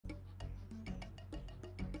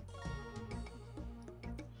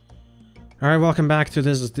Alright, welcome back to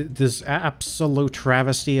this absolute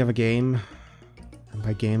travesty of a game. And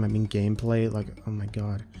by game, I mean gameplay. Like, oh my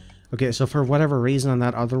god. Okay, so for whatever reason on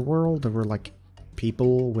that other world, there were like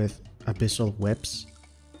people with abyssal whips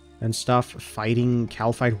and stuff fighting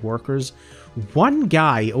Calphite workers. One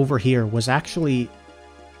guy over here was actually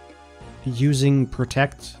using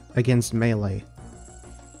protect against melee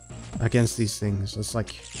against these things. It's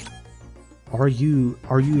like, are you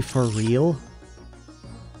for real?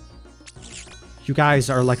 You guys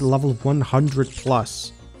are like level 100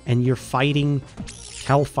 plus, and you're fighting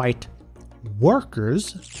Calphite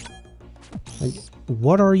workers? Like,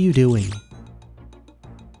 what are you doing?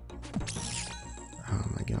 Oh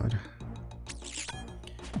my god.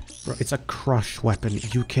 Bro, it's a crush weapon.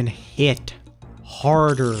 You can hit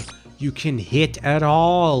harder. You can hit at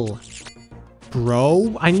all.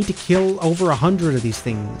 Bro, I need to kill over 100 of these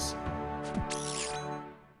things.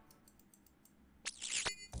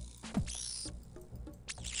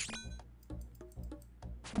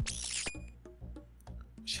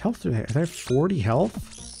 Which health do they have? They have 40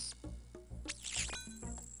 health?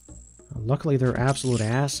 Luckily, they're absolute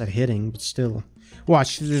ass at hitting, but still.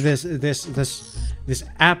 Watch, this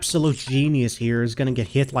absolute genius here is gonna get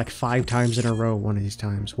hit like 5 times in a row one of these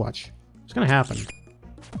times. Watch. It's gonna happen.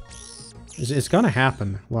 It's gonna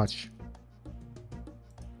happen. Watch.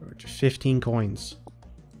 15 coins.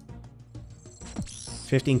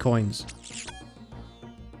 15 coins.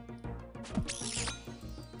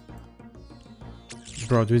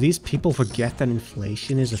 Bro, do these people forget that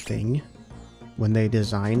inflation is a thing when they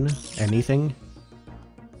design anything?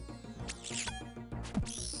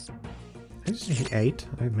 I just hit 8.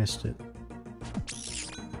 I missed it.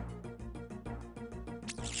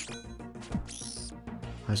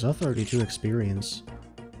 I saw 32 experience.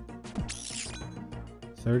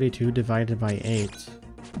 32 divided by 8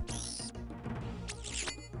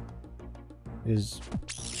 is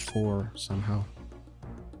 4 somehow.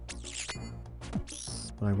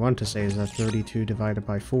 What I want to say is that 32 divided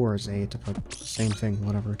by 4 is 8, but same thing,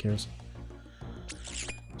 whatever, cares.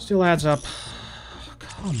 Still adds up.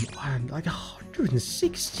 Come on, like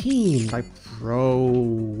 116, like,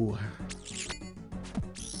 bro.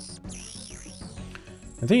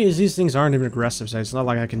 The thing is, these things aren't even aggressive, so it's not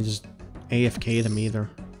like I can just AFK them either.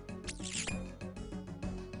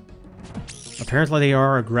 Apparently they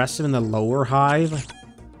are aggressive in the lower hive.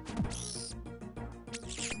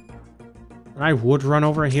 I would run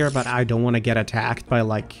over here, but I don't want to get attacked by,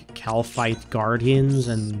 like, Calphite guardians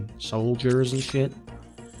and soldiers and shit.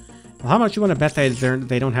 Well, how much you want to bet that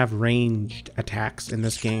they don't have ranged attacks in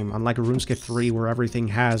this game? Unlike RuneScape 3, where everything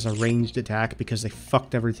has a ranged attack because they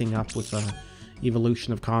fucked everything up with the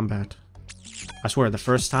evolution of combat. I swear, the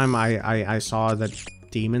first time I saw that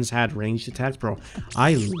demons had ranged attacks, bro,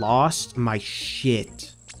 I lost my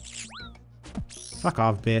shit. Fuck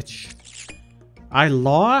off, bitch. I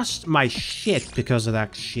lost my shit because of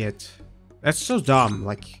that shit. That's so dumb.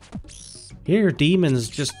 Like, here demons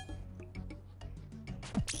just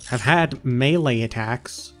have had melee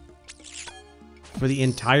attacks for the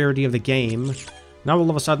entirety of the game. Now all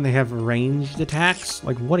of a sudden they have ranged attacks?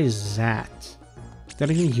 Like, what is that? They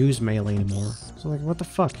don't even use melee anymore. So, like, what the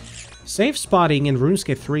fuck? Safe spotting in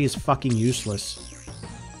RuneScape 3 is fucking useless.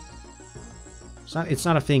 It's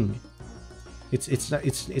not a thing. It's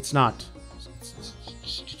not.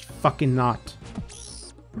 It's fucking not.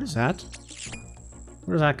 What is that?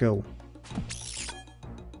 Where does that go?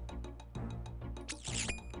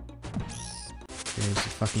 Okay, this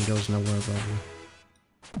fucking goes nowhere, probably.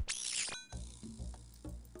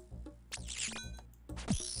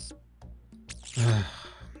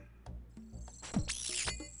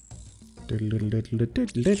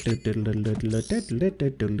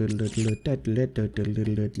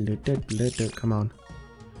 Come on.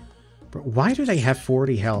 Bro, why do they have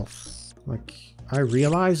 40 health? Like, I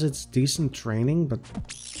realize it's decent training, but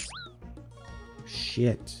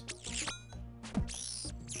shit.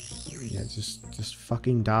 Yeah, just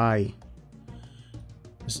fucking die.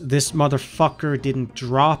 This motherfucker didn't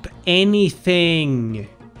drop anything.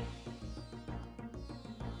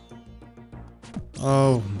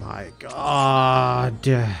 Oh my god.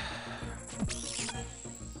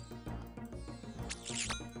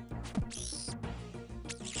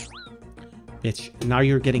 Bitch, now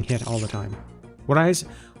you're getting hit all the time. What I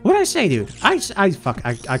say, dude? I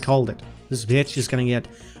called it. This bitch is gonna get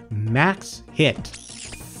max hit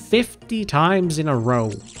 50 times in a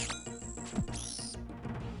row.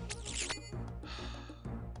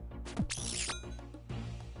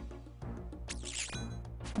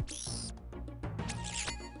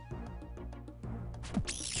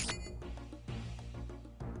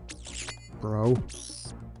 Bro.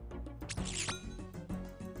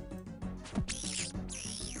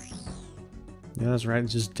 Yeah, that's right.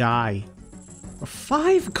 Just die.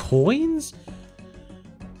 5 coins?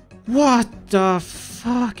 What the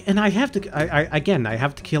fuck? And I have to... again, I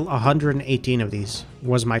have to kill 118 of these.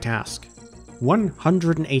 Was my task.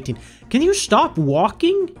 118. Can you stop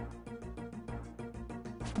walking?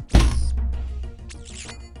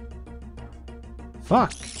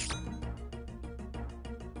 Fuck.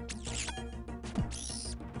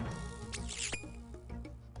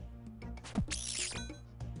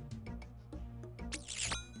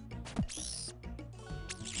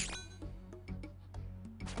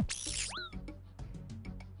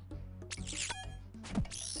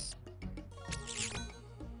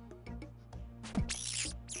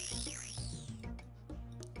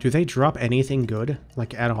 Do they drop anything good?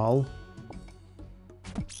 Like, at all?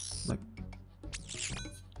 Like...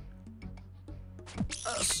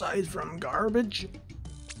 aside from garbage?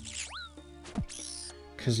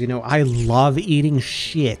 Because, you know, I love eating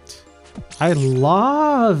shit. I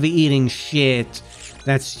love eating shit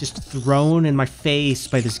that's just thrown in my face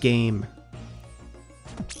by this game.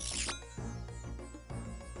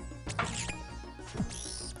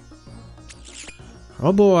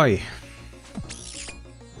 Oh boy.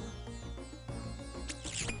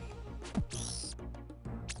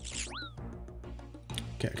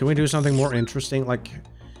 Okay, can we do something more interesting? Like,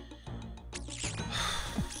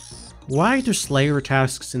 why do Slayer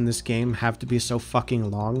tasks in this game have to be so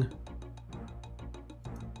fucking long?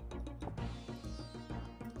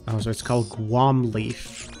 Oh, so it's called Guam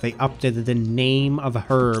Leaf. They updated the name of a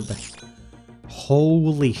herb.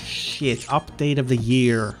 Holy shit, update of the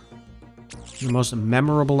year. The most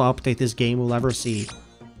memorable update this game will ever see.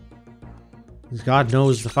 God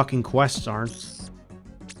knows the fucking quests aren't.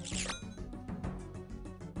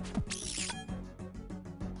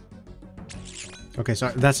 Okay, so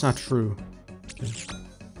that's not true. Okay.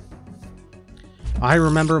 I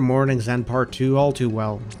remember Morning's End Part 2 all too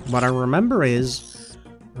well. What I remember is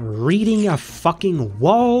reading a fucking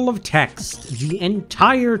wall of text the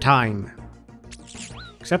entire time.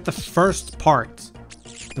 Except the first part.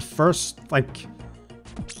 The first, like,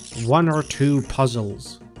 1 or 2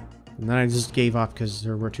 puzzles. And then I just gave up because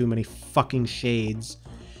there were too many fucking shades.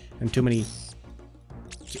 And too many...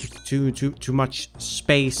 Too much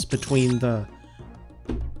space between the...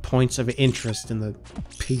 points of interest in the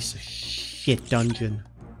piece of shit dungeon.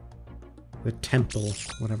 The temple,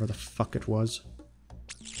 whatever the fuck it was.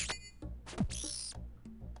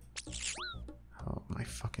 Oh my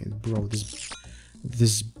fucking bro,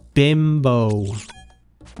 this bimbo.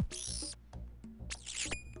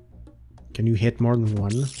 Can you hit more than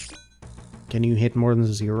 1? Can you hit more than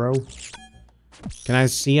 0? Can I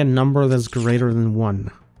see a number that's greater than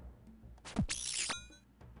 1?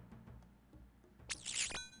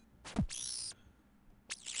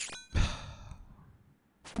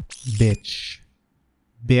 Bitch.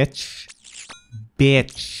 Bitch.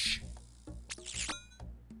 Bitch.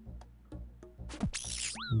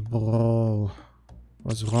 Bro.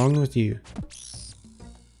 What's wrong with you?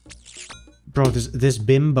 Bro, this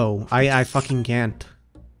bimbo. I fucking can't.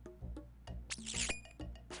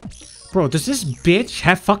 Bro, does this bitch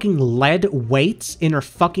have fucking lead weights in her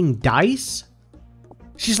fucking dice?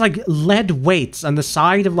 She's like lead weights on the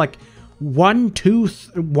side of like 1, 2,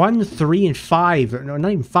 1, 3, and 5. No,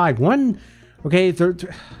 not even 5. 1. Okay,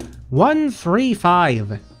 1, 3,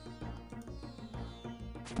 5.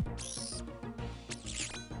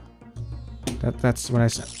 That's what I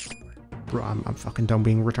said. Bro, I'm fucking done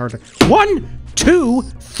being retarded. 1, 2,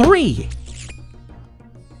 3.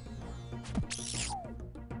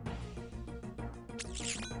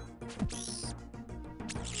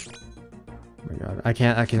 Oh my god, I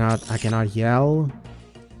cannot yell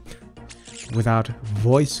without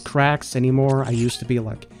voice cracks anymore. I used to be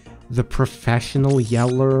like the professional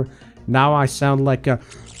yeller. Now I sound like a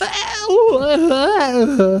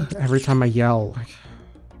every time I yell. Like,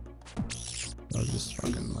 I'll just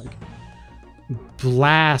fucking like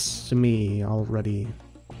blast me already.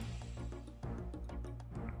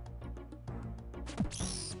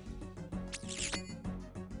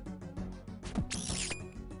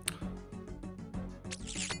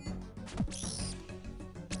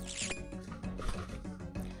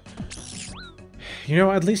 You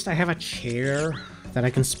know, at least I have a chair that I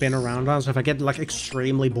can spin around on, so if I get, like,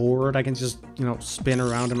 extremely bored, I can just, you know, spin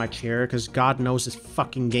around in my chair, because God knows this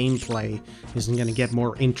fucking gameplay isn't gonna get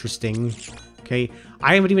more interesting, okay?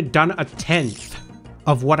 I haven't even done 1/10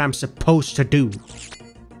 of what I'm supposed to do.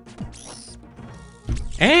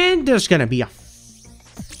 And there's gonna be a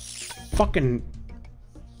fucking...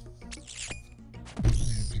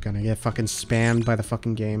 I'm gonna get fucking spammed by the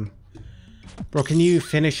fucking game. Bro, can you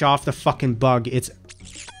finish off the fucking bug? It's...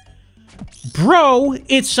 Bro,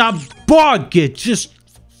 it's a bug! Just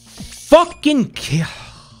fucking kill.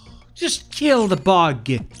 Just kill the bug.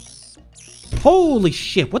 Holy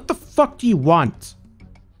shit, what the fuck do you want?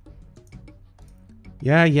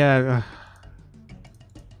 Yeah.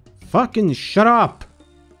 Fucking shut up.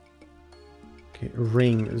 Okay,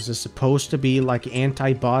 ring. Is this supposed to be like an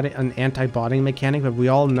anti-botting mechanic? But we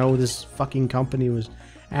all know this fucking company was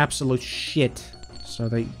absolute shit. So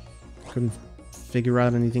they couldn't figure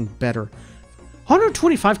out anything better.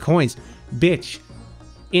 125 coins. Bitch.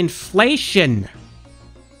 Inflation.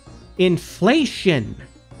 Inflation.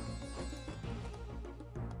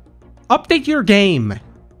 Update your game.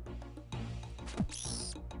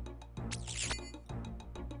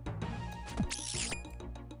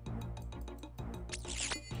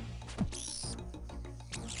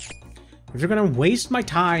 If you're gonna waste my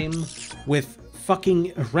time with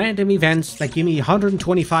fucking random events that give me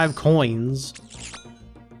 125 coins,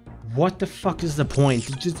 what the fuck is the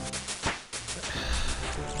point? Just...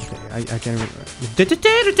 Okay, I can't remember.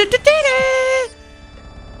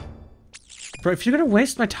 Bro, if you're gonna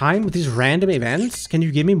waste my time with these random events, can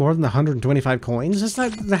you give me more than 125 coins?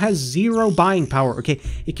 That has zero buying power. Okay,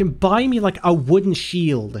 it can buy me like a wooden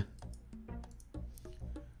shield.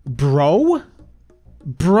 Bro?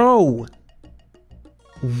 Bro.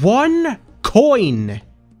 1 coin.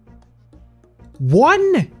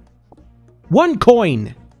 One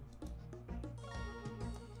coin.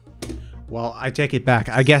 Well, I take it back.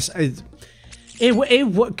 I guess it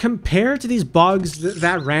compared to these bugs,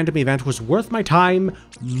 that random event was worth my time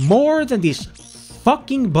more than these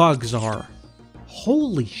fucking bugs are.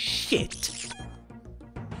 Holy shit.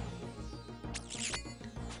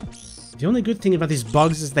 The only good thing about these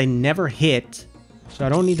bugs is they never hit, so I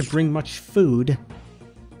don't need to bring much food.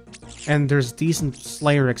 And there's decent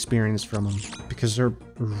Slayer experience from them, because they're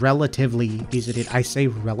relatively easy to hit. I say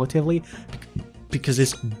relatively, because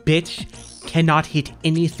this bitch cannot hit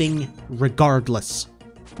anything regardless.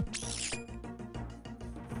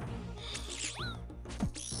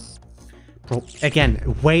 Bro,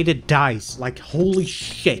 again, weighted dice. Like, holy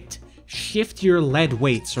shit. Shift your lead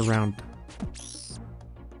weights around.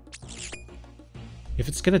 If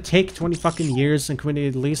it's gonna take 20 fucking years, then can we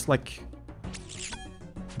at least, like,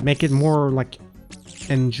 make it more, like,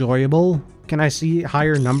 enjoyable? Can I see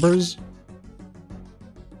higher numbers?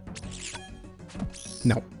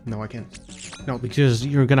 No. No, I can't. No, because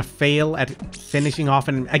you're gonna fail at finishing off,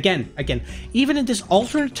 and again, even in this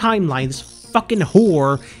alternate timeline, this fucking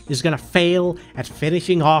whore is gonna fail at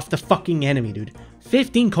finishing off the fucking enemy, dude.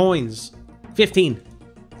 15 coins. 15.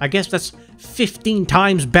 I guess that's 15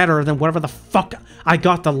 times better than whatever the fuck I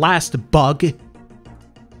got the last bug.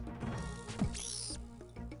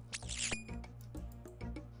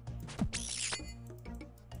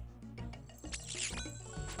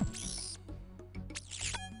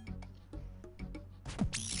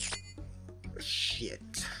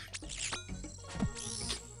 Shit.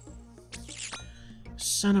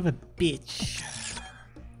 Son of a bitch.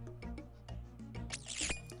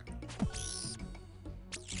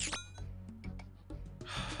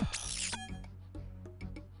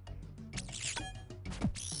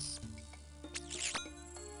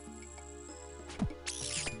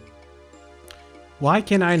 Why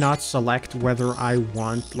can I not select whether I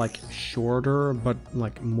want, like, shorter but,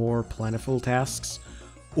 like, more plentiful tasks?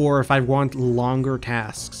 Or if I want longer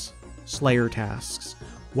tasks? Slayer tasks?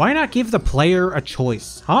 Why not give the player a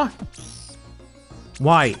choice, huh?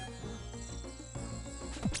 Why?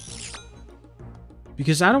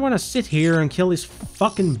 Because I don't want to sit here and kill these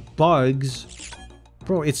fucking bugs.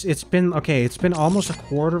 Bro, it's been, okay, it's been almost a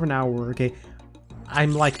quarter of an hour, okay?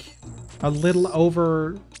 I'm, like, a little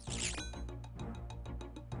over...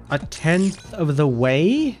 a 10th of the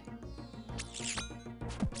way?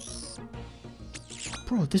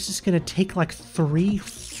 Bro, this is gonna take like 3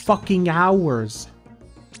 fucking hours.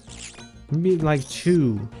 Maybe like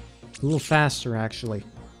 2. A little faster, actually.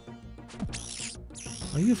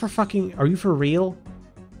 Are you for real?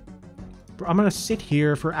 Bro, I'm gonna sit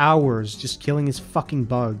here for hours just killing these fucking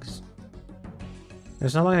bugs.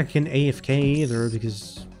 It's not like I can AFK either,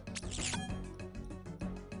 because...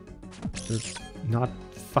 they're not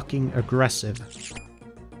fucking aggressive.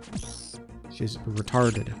 She's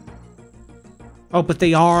retarded. Oh, but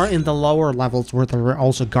they are in the lower levels where there are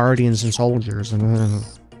also guardians and soldiers. And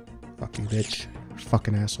fuck you, bitch.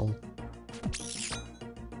 Fucking asshole.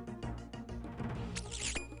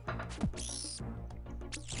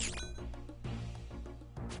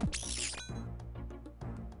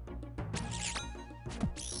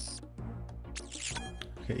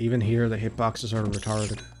 Okay, even here the hitboxes are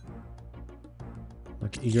retarded.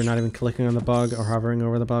 Like, you're not even clicking on the bug or hovering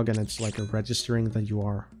over the bug, and it's like registering that you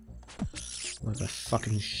are. What the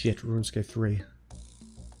fucking shit, RuneScape 3.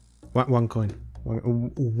 One coin.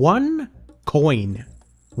 One coin.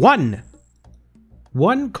 One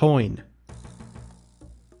coin.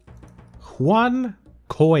 One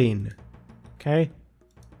coin. Okay?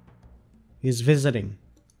 He's visiting.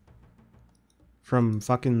 From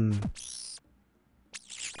fucking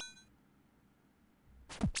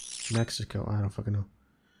Mexico. I don't fucking know.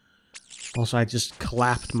 Also, I just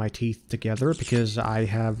clapped my teeth together because I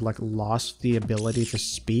have, like, lost the ability to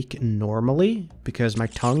speak normally because my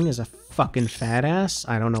tongue is a fucking fat ass.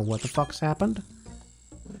 I don't know what the fuck's happened.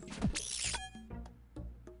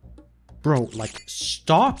 Bro, like,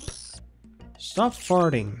 stop! Stop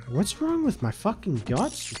farting. What's wrong with my fucking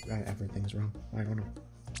guts? Everything's wrong. I don't know.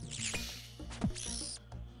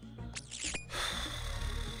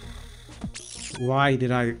 Why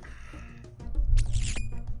did I...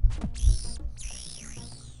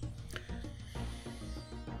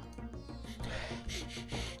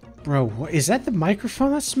 Bro, what, is that the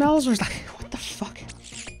microphone that smells, or is that... What the fuck?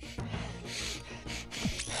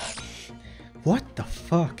 What the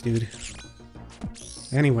fuck, dude?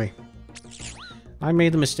 Anyway. I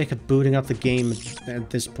made the mistake of booting up the game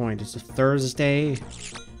at this point. It's a Thursday.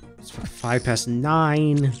 It's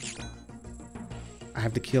 9:05. I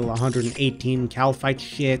have to kill 118 Calphite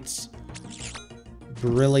shits.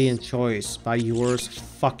 Brilliant choice by yours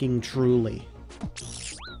fucking truly.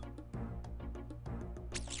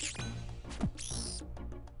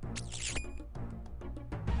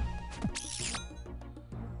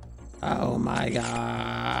 Oh my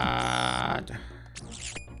god.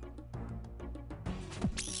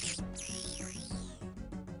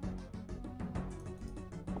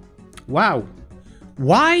 Wow.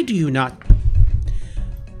 Why do you not...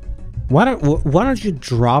 Why don't you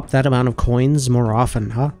drop that amount of coins more often,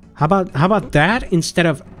 huh? How about that instead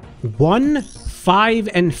of 1, 5,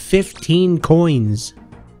 and 15 coins?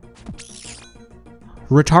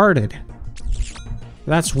 Retarded.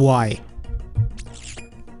 That's why.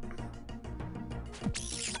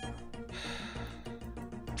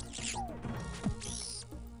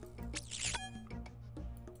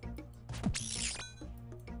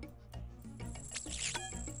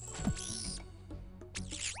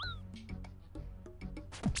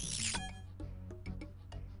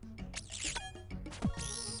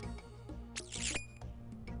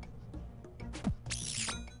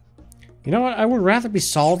 You know what? I would rather be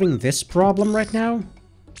solving this problem right now. You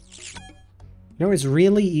know, it's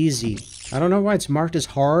really easy. I don't know why it's marked as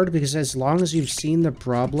hard, because as long as you've seen the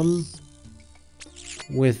problem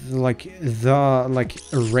with, like,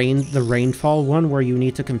 the rainfall one, where you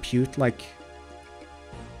need to compute, like,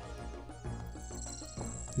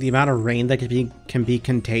 the amount of rain that can be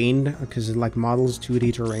contained, because it, like, models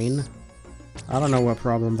 2D terrain. I don't know what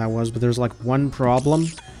problem that was, but there's, like, one problem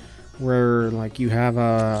where, like, you have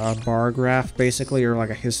a bar graph, basically, or, like,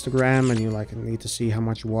 a histogram, and you, like, need to see how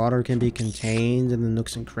much water can be contained in the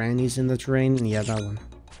nooks and crannies in the terrain, and yeah, that one.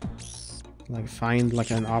 Like, find, like,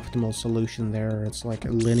 an optimal solution there. It's, like, a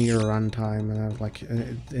linear runtime, and, like,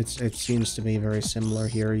 it seems to be very similar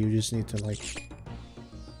here. You just need to, like...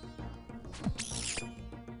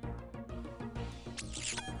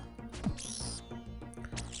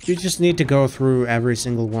 You just need to go through every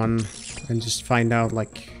single one and just find out,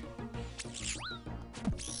 like,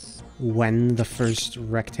 when the first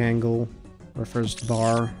rectangle or first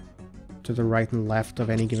bar to the right and left of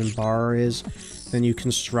any given bar is. Then you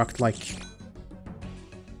construct, like,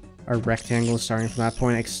 a rectangle starting from that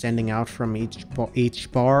point, extending out from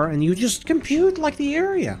each bar, and you just compute, like, the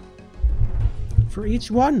area for each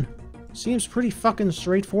one. Seems pretty fucking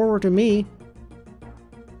straightforward to me.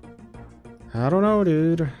 I don't know,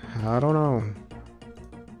 dude. I don't know.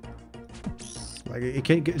 Like,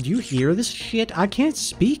 do you hear this shit? I can't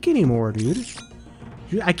speak anymore, dude.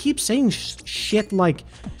 I keep saying shit like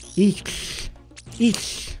each.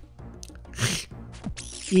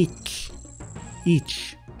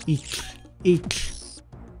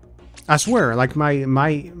 I swear, like,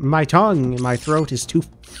 my tongue, my throat is too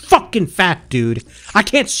fucking fat, dude. I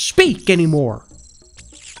can't speak anymore.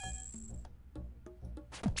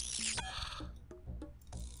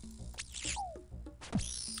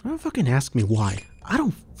 Don't fucking ask me why. I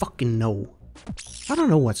don't fucking know. I don't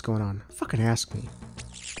know what's going on. Fucking ask me.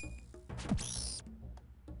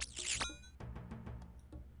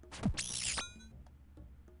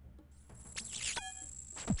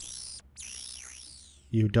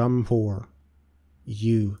 You dumb whore.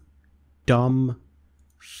 You dumb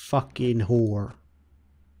fucking whore.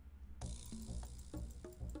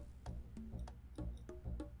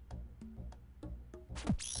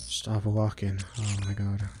 Stop walking. Oh my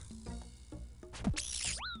god.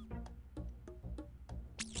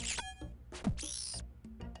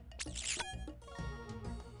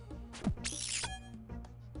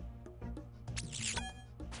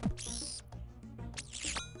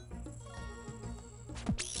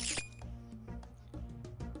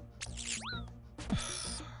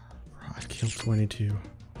 I killed 22.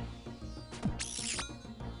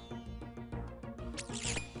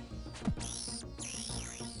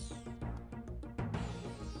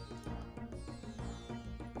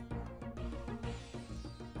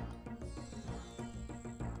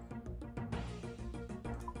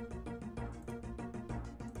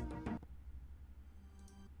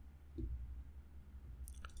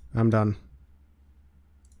 I'm done.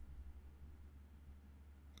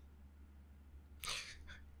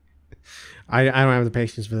 I don't have the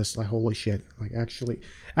patience for this. Like, holy shit. Like,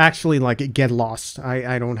 actually, like, get lost.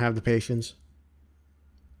 I don't have the patience.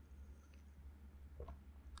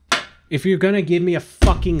 If you're gonna give me a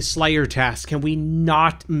fucking Slayer task, can we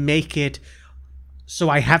not make it so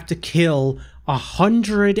I have to kill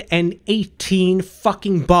 118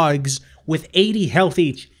 fucking bugs with 80 health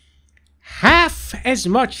each? Half as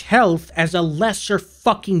much health as a lesser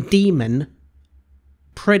fucking demon.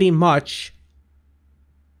 Pretty much.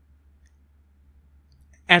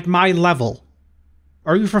 At my level.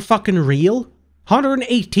 Are you for fucking real?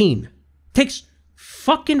 118. Takes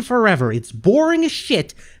fucking forever. It's boring as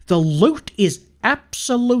shit. The loot is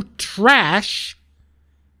absolute trash.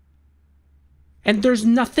 And there's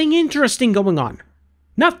nothing interesting going on.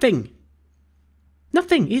 Nothing.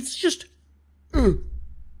 Nothing. It's just...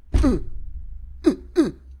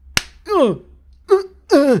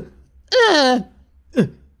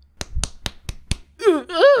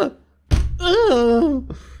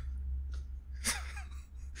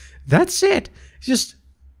 That's it. Just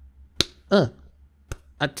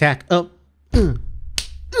attack up.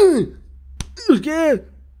 Okay.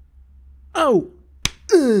 Oh.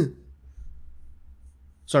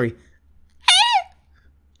 Sorry.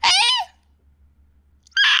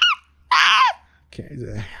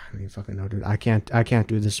 Okay, I mean, fucking no, dude. I can't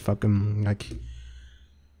do this fucking, like,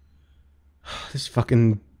 this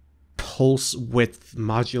fucking pulse width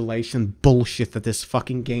modulation bullshit that this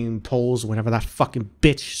fucking game pulls whenever that fucking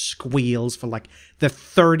bitch squeals for, like, the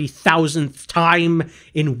 30,000th time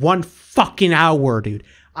in 1 fucking hour, dude.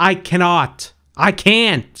 I cannot. I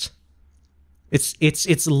can't.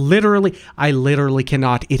 It's literally, I literally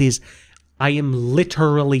cannot. I am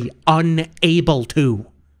literally unable to.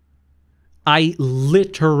 I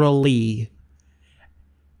literally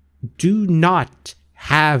do not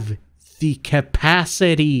have the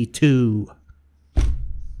capacity to.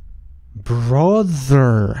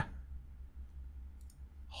 Brother.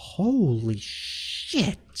 Holy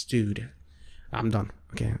shit, dude. I'm done.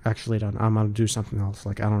 Okay, actually done. I'm gonna do something else.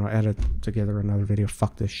 Like, I don't know, edit together another video.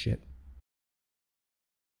 Fuck this shit.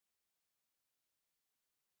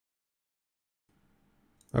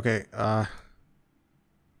 Okay,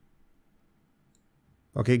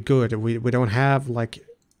 okay, good. We don't have, like,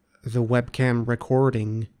 the webcam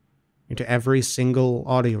recording into every single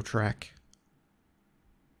audio track.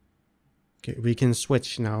 Okay, we can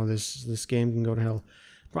switch now. This game can go to hell.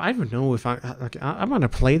 But I don't know if I'm gonna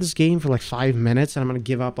play this game for like 5 minutes and I'm gonna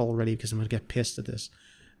give up already because I'm gonna get pissed at this.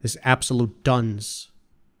 This absolute dunce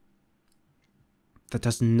that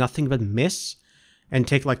does nothing but miss and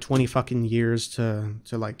take like 20 fucking years to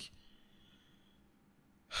like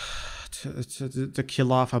to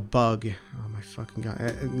kill off a bug. Oh my fucking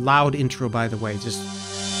god! Loud intro, by the way. Just.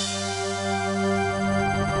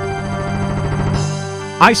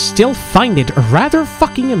 I still find it rather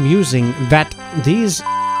fucking amusing that these...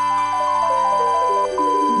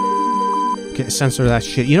 Okay, censor that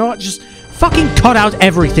shit. You know what? Just fucking cut out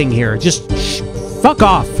everything here. Just fuck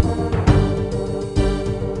off.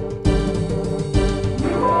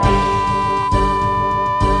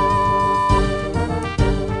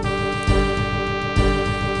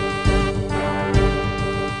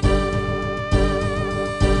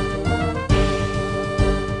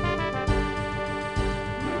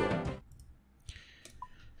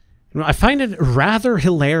 I find it rather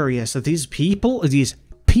hilarious that these people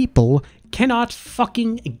cannot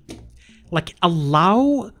fucking, like,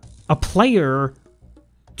 allow a player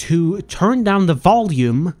to turn down the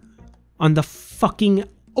volume on the fucking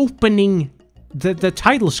opening, the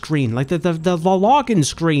title screen, like the login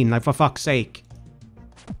screen, like, for fuck's sake.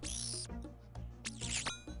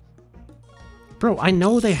 Bro, I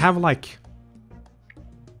know they have, like,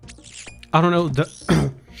 I don't know,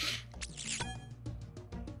 the...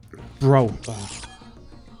 Bro.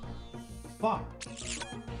 Fuck.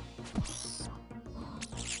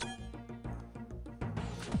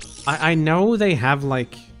 I know they have,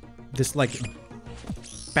 like, this, like,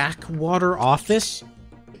 backwater office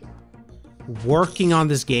working on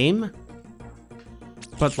this game.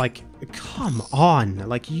 But, like, come on.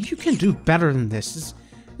 Like, you can do better than this. This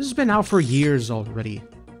has been out for years already.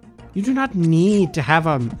 You do not need to have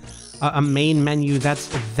a main menu that's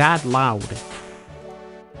that loud.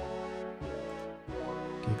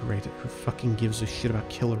 Okay, great. Who fucking gives a shit about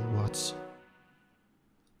killer robots?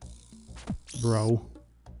 Bro.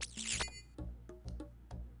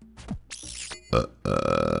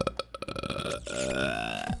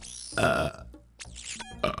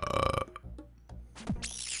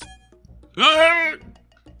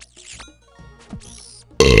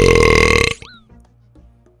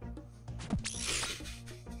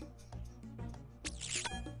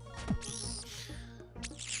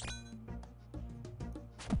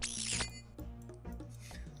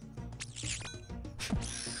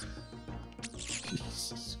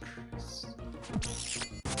 Jesus Christ.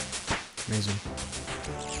 Amazing.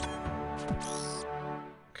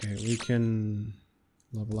 Okay, we can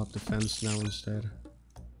level up defense now instead.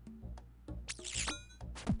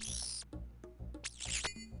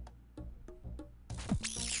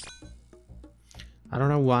 I don't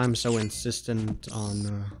know why I'm so insistent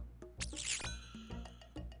on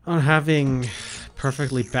having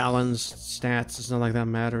perfectly balanced stats. It's not like that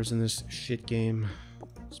matters in this shit game.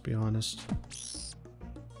 Let's be honest.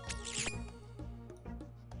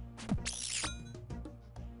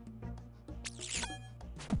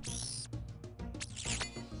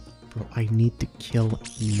 Bro, I need to kill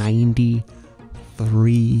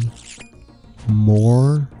 93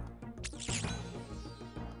 more?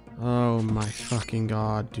 Oh my fucking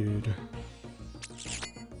god, dude.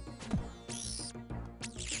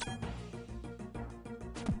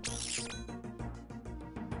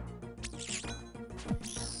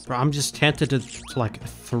 Bro, I'm just tempted to like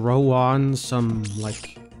throw on some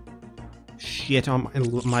like shit on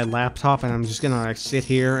my laptop, and I'm just gonna like sit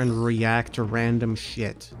here and react to random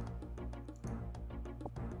shit.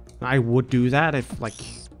 I would do that if like,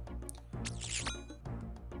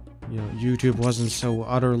 you know, YouTube wasn't so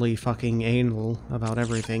utterly fucking anal about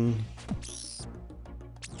everything.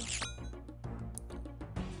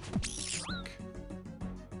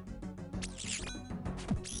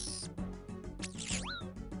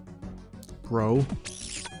 Bro.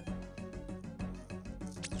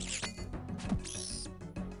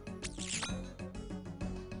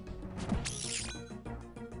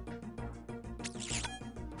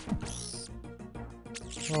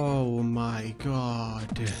 Oh my god.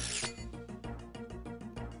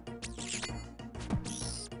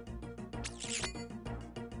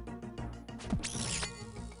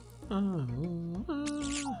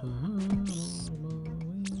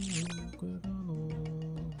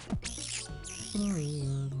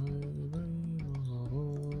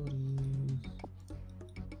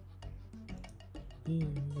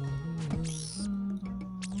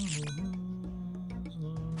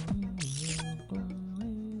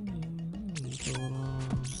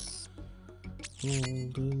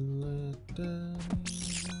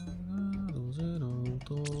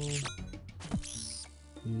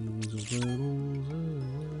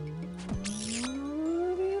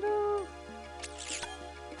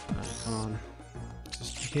 Come on.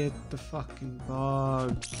 Just hit the fucking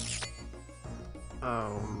bug.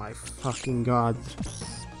 Oh my fucking god.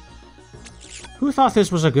 Who thought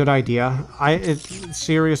this was a good idea?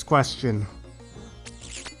 Serious question.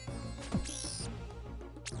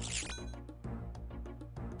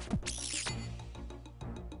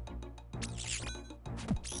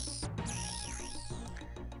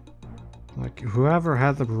 Like, whoever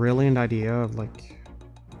had the brilliant idea of, like...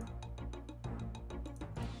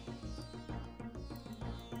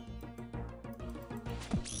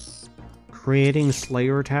 creating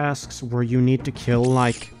Slayer tasks where you need to kill,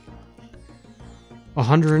 like...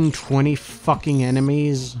 120 fucking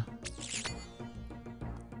enemies...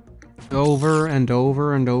 over and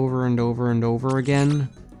over and over and over and over again.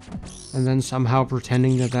 And then somehow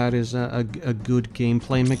pretending that that is a good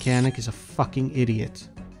gameplay mechanic is a fucking idiot.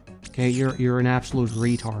 Okay, you're an absolute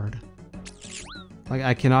retard. Like,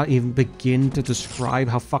 I cannot even begin to describe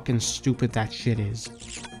how fucking stupid that shit is.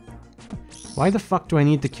 Why the fuck do I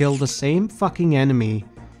need to kill the same fucking enemy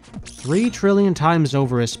 3 trillion times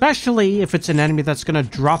over, especially if it's an enemy that's gonna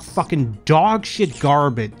drop fucking dog shit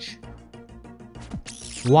garbage?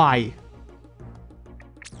 Why?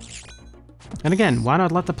 And again, why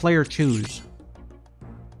not let the player choose?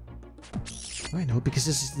 I know,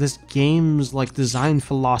 because this game's, like, design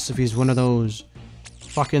philosophy is one of those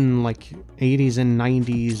fucking, like, 80s and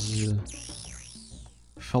 90s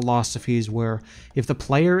philosophies where if the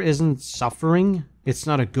player isn't suffering, it's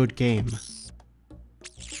not a good game.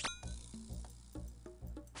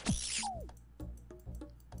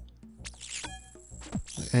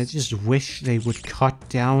 I just wish they would cut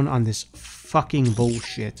down on this fucking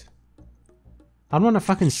bullshit. I don't want to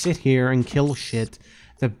fucking sit here and kill shit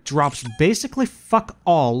that drops basically fuck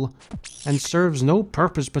all and serves no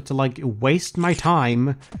purpose but to, like, waste my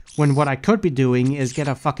time when what I could be doing is get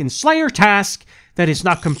a fucking Slayer task that is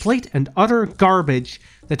not complete and utter garbage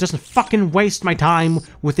that doesn't fucking waste my time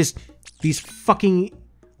with these fucking,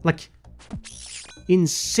 like,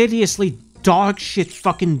 insidiously dogshit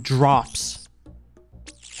fucking drops.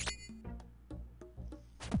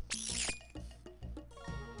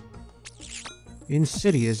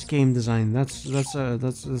 Insidious game design. That's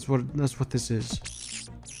what this is.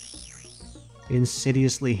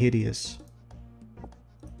 Insidiously hideous.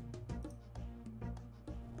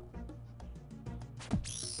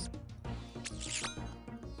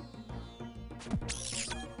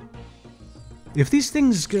 If these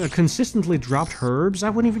things consistently dropped herbs, I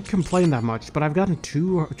wouldn't even complain that much. But I've gotten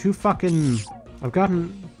I've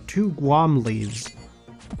gotten 2 guam leaves.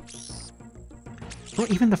 Or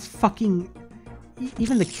even the fucking.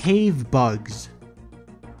 Even the cave bugs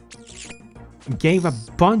gave a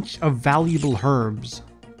bunch of valuable herbs.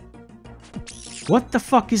 What the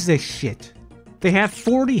fuck is this shit? They have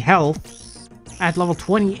 40 health at level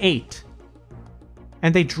 28.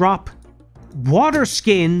 And they drop water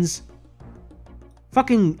skins,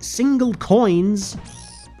 fucking single coins,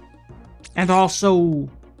 and also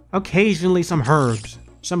occasionally some herbs.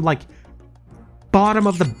 Some, like, bottom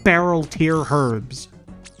of the barrel tier herbs.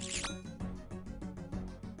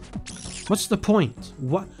 What's the point?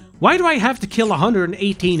 Why do I have to kill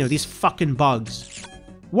 118 of these fucking bugs?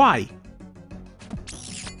 Why?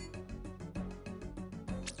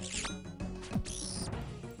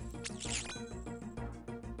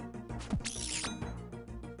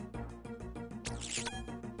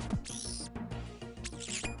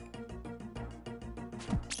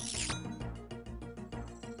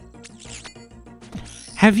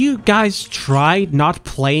 Have you guys tried not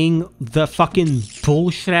playing the fucking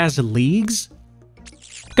bullshit-ass leagues?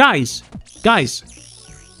 Guys!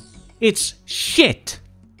 It's shit!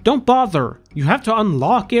 Don't bother! You have to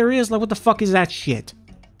unlock areas? Like, what the fuck is that shit?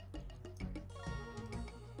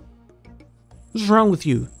 What's wrong with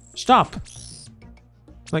you? Stop!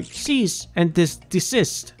 Like, cease and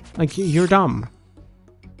desist. Like, you're dumb.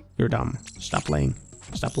 You're dumb. Stop playing.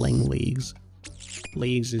 Stop playing leagues.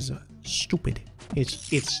 Leagues is stupid. It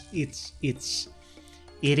is.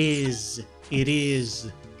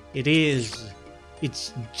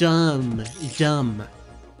 It's dumb.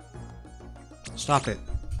 Stop it.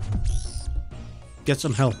 Get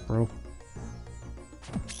some help, bro.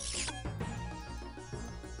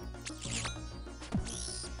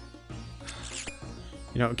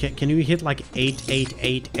 You know, can you hit like 8, 8,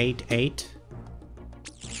 8, 8, 8?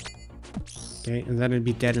 Okay, and then it'd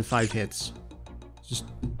be dead in 5 hits. Just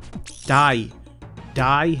die.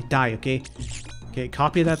 Die, okay? Okay,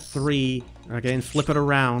 copy that 3, okay, and flip it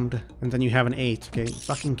around, and then you have an 8, okay?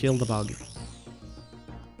 Fucking kill the bug.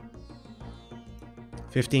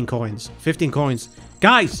 15 coins. 15 coins.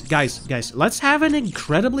 Guys, let's have an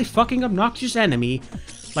incredibly fucking obnoxious enemy,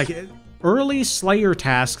 like, early Slayer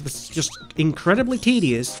task that's just incredibly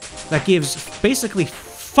tedious, that gives basically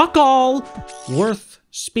fuck all worth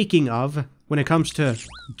speaking of when it comes to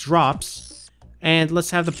drops. And let's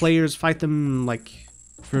have the players fight them, like,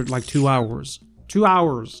 for, like, 2 hours. 2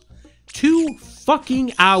 hours. 2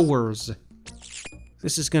 fucking hours.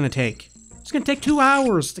 This is gonna take. It's gonna take 2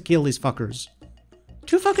 hours to kill these fuckers.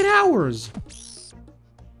 2 fucking hours.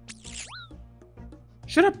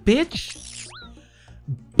 Shut up, bitch.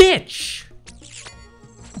 Bitch.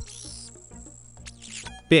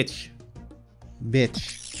 Bitch.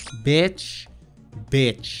 Bitch. Bitch.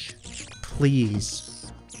 Bitch. Please.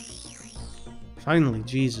 Finally,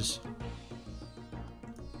 Jesus.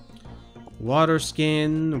 Water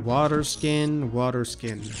skin, water skin, water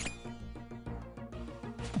skin.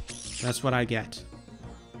 That's what I get.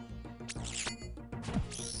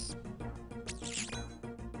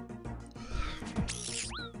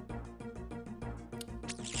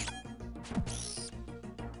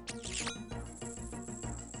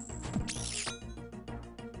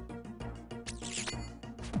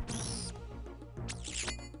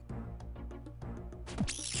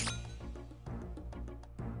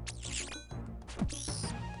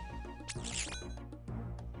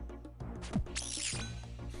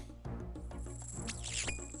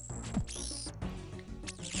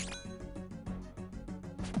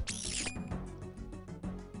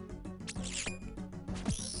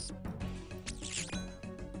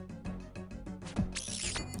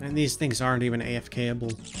 And these things aren't even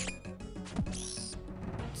AFKable.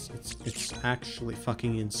 It's actually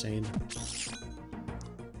fucking insane.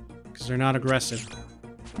 Because they're not aggressive.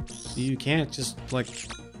 So you can't just, like,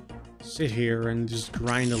 sit here and just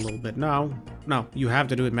grind a little bit. No, you have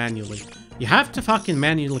to do it manually. You have to fucking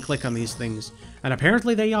manually click on these things. And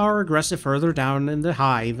apparently they are aggressive further down in the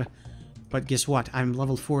hive. But guess what? I'm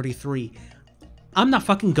level 43. I'm not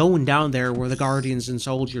fucking going down there where the guardians and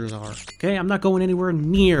soldiers are. Okay? I'm not going anywhere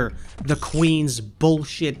near the queen's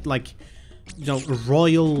bullshit, like, you know,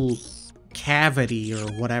 royal cavity or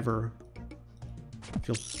whatever. If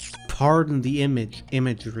you'll pardon the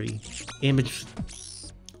imagery.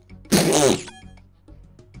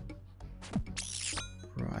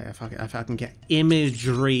 Right, I fucking get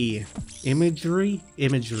imagery. Imagery?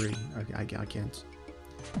 I can't.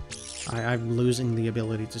 I'm losing the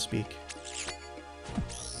ability to speak.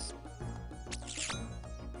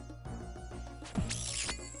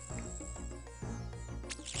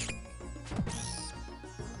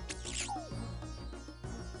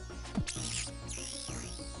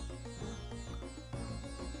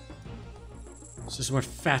 This is what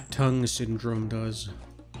fat tongue syndrome does.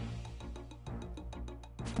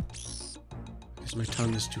 Because my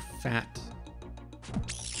tongue is too fat.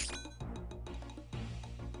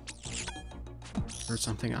 Or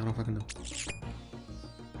something, I don't fucking know.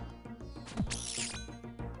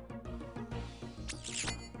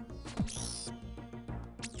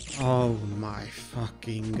 Oh my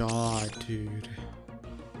fucking god, dude.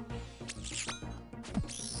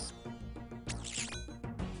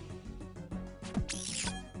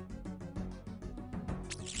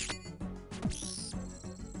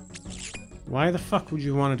 Why the fuck would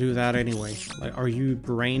you want to do that anyway? Like, are you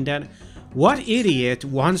brain dead? What idiot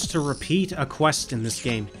wants to repeat a quest in this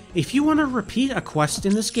game? If you want to repeat a quest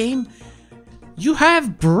in this game, you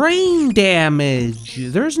have brain damage.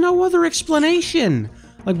 There's no other explanation.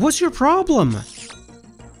 Like, what's your problem?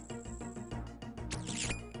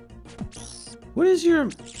 What is your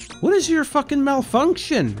fucking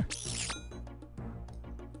malfunction?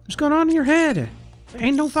 What's going on in your head? There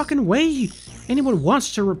ain't no fucking way anyone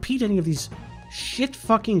wants to repeat any of these shit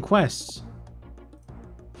fucking quests.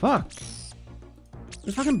 Fuck.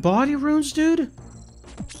 There's fucking body runes, dude?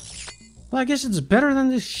 Well, I guess it's better than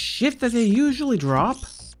this shit that they usually drop.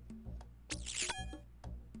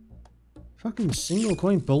 Fucking single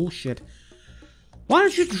coin bullshit. Why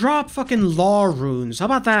don't you drop fucking law runes? How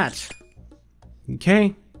about that?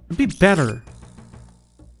 Okay? It'd be better.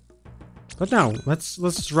 But no,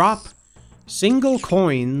 let's drop single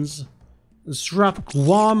coins. Let's drop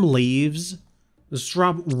Guam leaves. Let's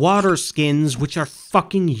drop water skins, which are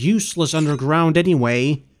fucking useless underground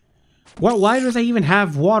anyway. Why do they even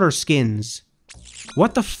have water skins?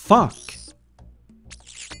 What the fuck?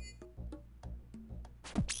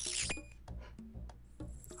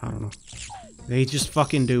 I don't know. They just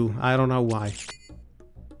fucking do. I don't know why.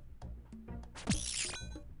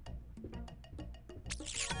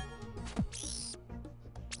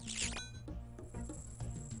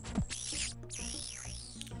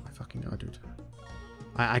 No, dude.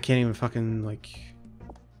 I can't even fucking, like,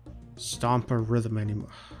 stomp a rhythm anymore.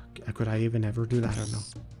 Could I even ever do that? I don't know.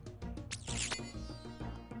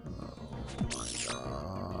 Oh my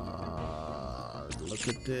god. Look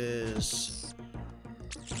at this.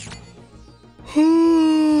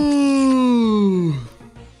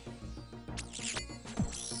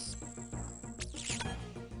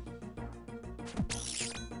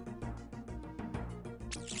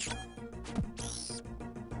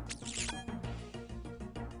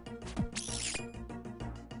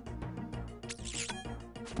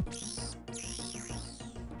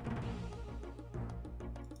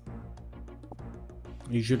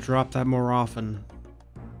 You should drop that more often.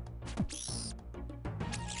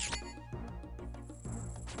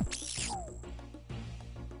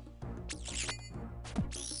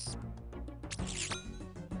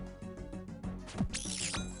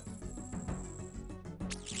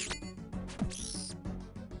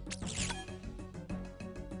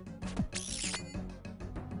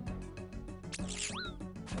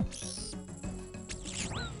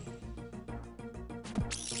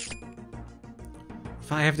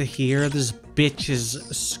 If I have to hear this bitch's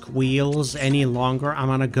squeals any longer, I'm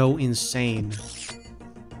gonna go insane.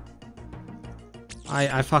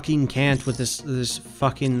 I fucking can't with this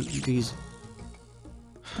fucking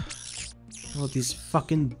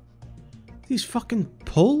these fucking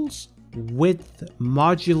pulls with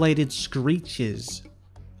modulated screeches.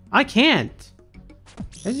 I can't.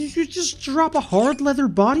 And you just drop a hard leather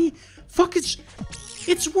body? Fuck, it's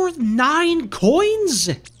worth 9 coins?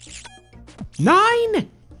 9?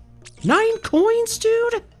 9 coins,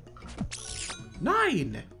 dude?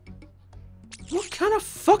 9! What kind of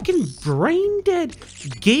fucking brain dead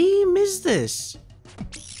game is this?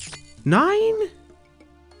 9?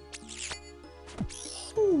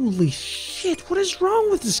 Holy shit, what is wrong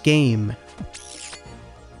with this game?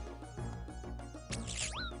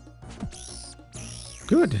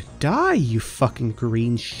 Good, die, you fucking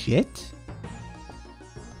green shit.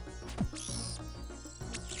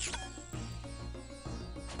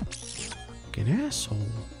 Fucking asshole.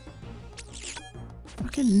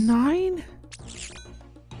 Fucking 9?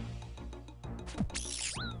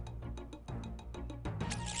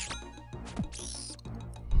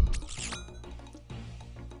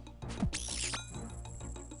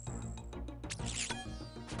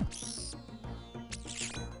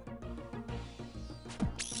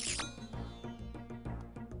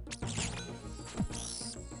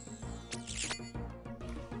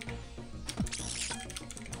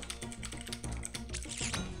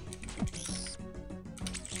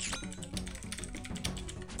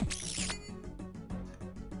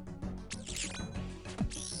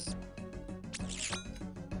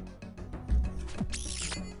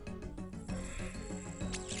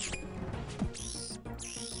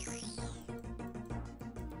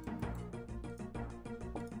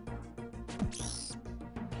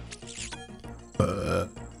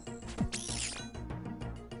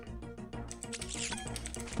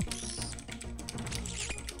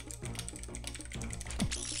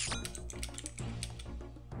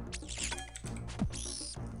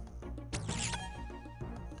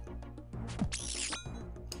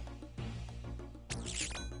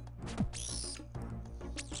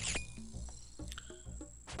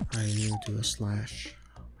 I need to do a slash.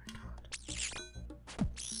 Oh my god.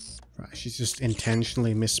 Right, she's just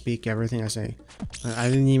intentionally misspeak everything I say. I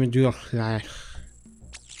didn't even do a slash.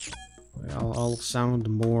 I'll sound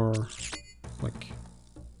more like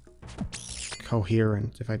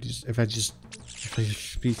coherent if I just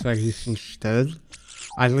speak like this instead.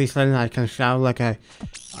 At least then I can sound like I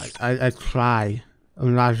try.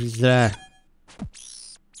 I'm not there.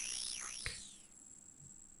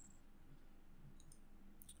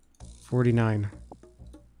 49.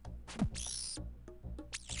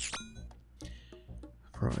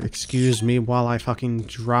 Bro, excuse me while I fucking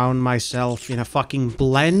drown myself in a fucking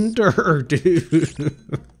blender, dude.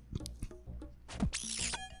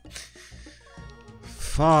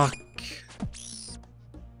 Fuck.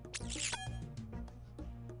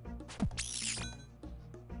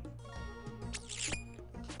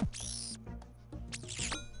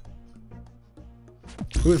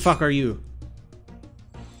 Who the fuck are you?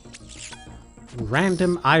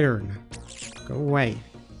 Random iron. Go away.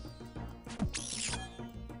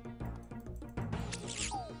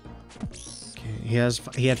 Okay,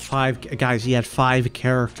 he had 5 guys, he had 5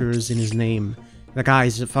 characters in his name. The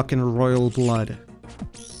guy's a fucking royal blood.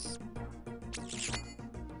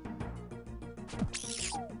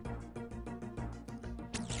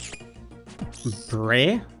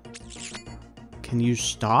 Bray? Can you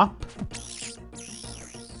stop?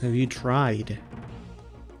 Have you tried?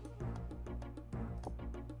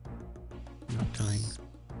 Not dying.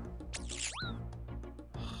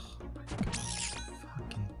 Oh my god.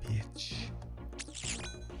 Fucking bitch.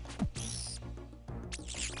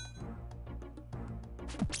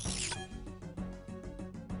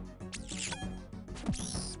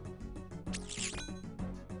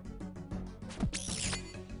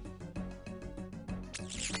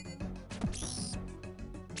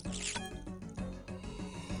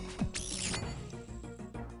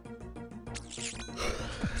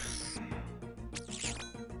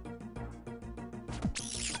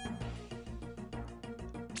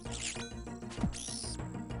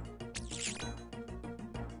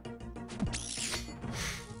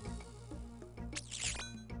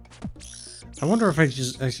 I wonder if I should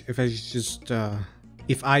just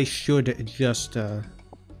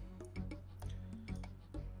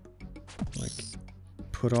like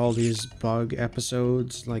put all these bug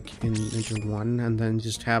episodes like into one and then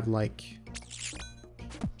just have like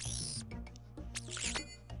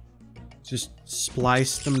just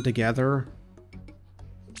splice them together,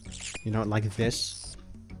 you know, like this.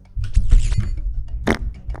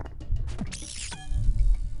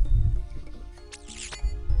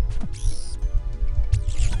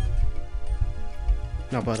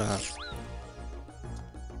 No, but I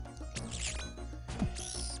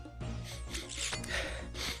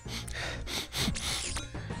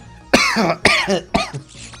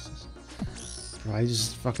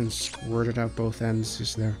just fucking squirted out both ends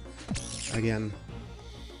just there. Again.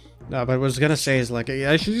 No, but what I was gonna say is like,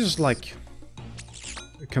 I should just like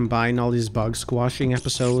combine all these bug squashing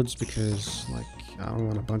episodes because like I don't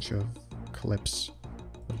want a bunch of clips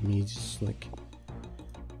of me just like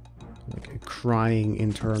crying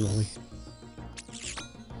internally.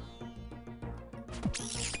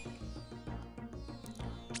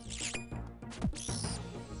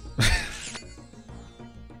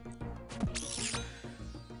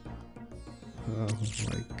 Oh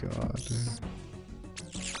my god.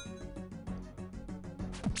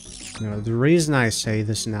 No, the reason I say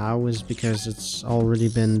this now is because it's already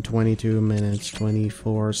been 22 minutes,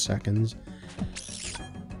 24 seconds.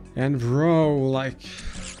 And bro, like...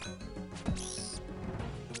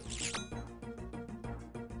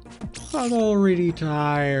 I'm already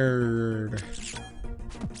tired.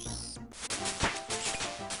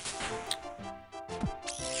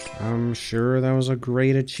 I'm sure that was a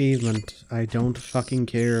great achievement. I don't fucking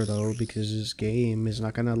care though, because this game is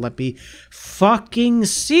not gonna let me fucking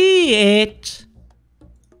see it!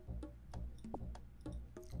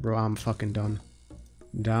 Bro, I'm fucking done.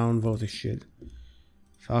 Downvote this shit.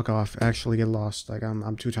 Fuck off. Actually get lost. Like,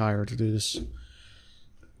 I'm too tired to do this.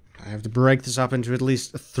 I have to break this up into at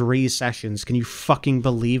least 3 sessions. Can you fucking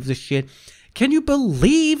believe this shit? Can you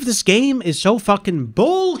believe this game is so fucking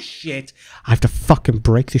bullshit? I have to fucking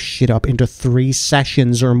break this shit up into 3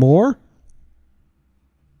 sessions or more?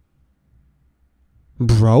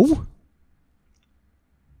 Bro?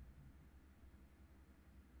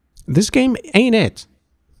 This game ain't it.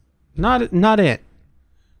 Not it.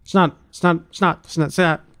 It's not. This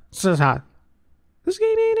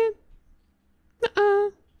game ain't it.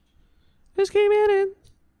 This game ain't it.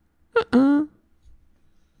 I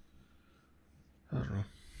don't know.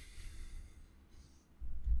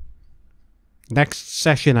 Next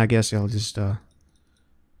session, I guess I'll just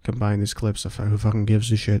combine these clips of who fucking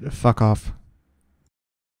gives a shit. Fuck off.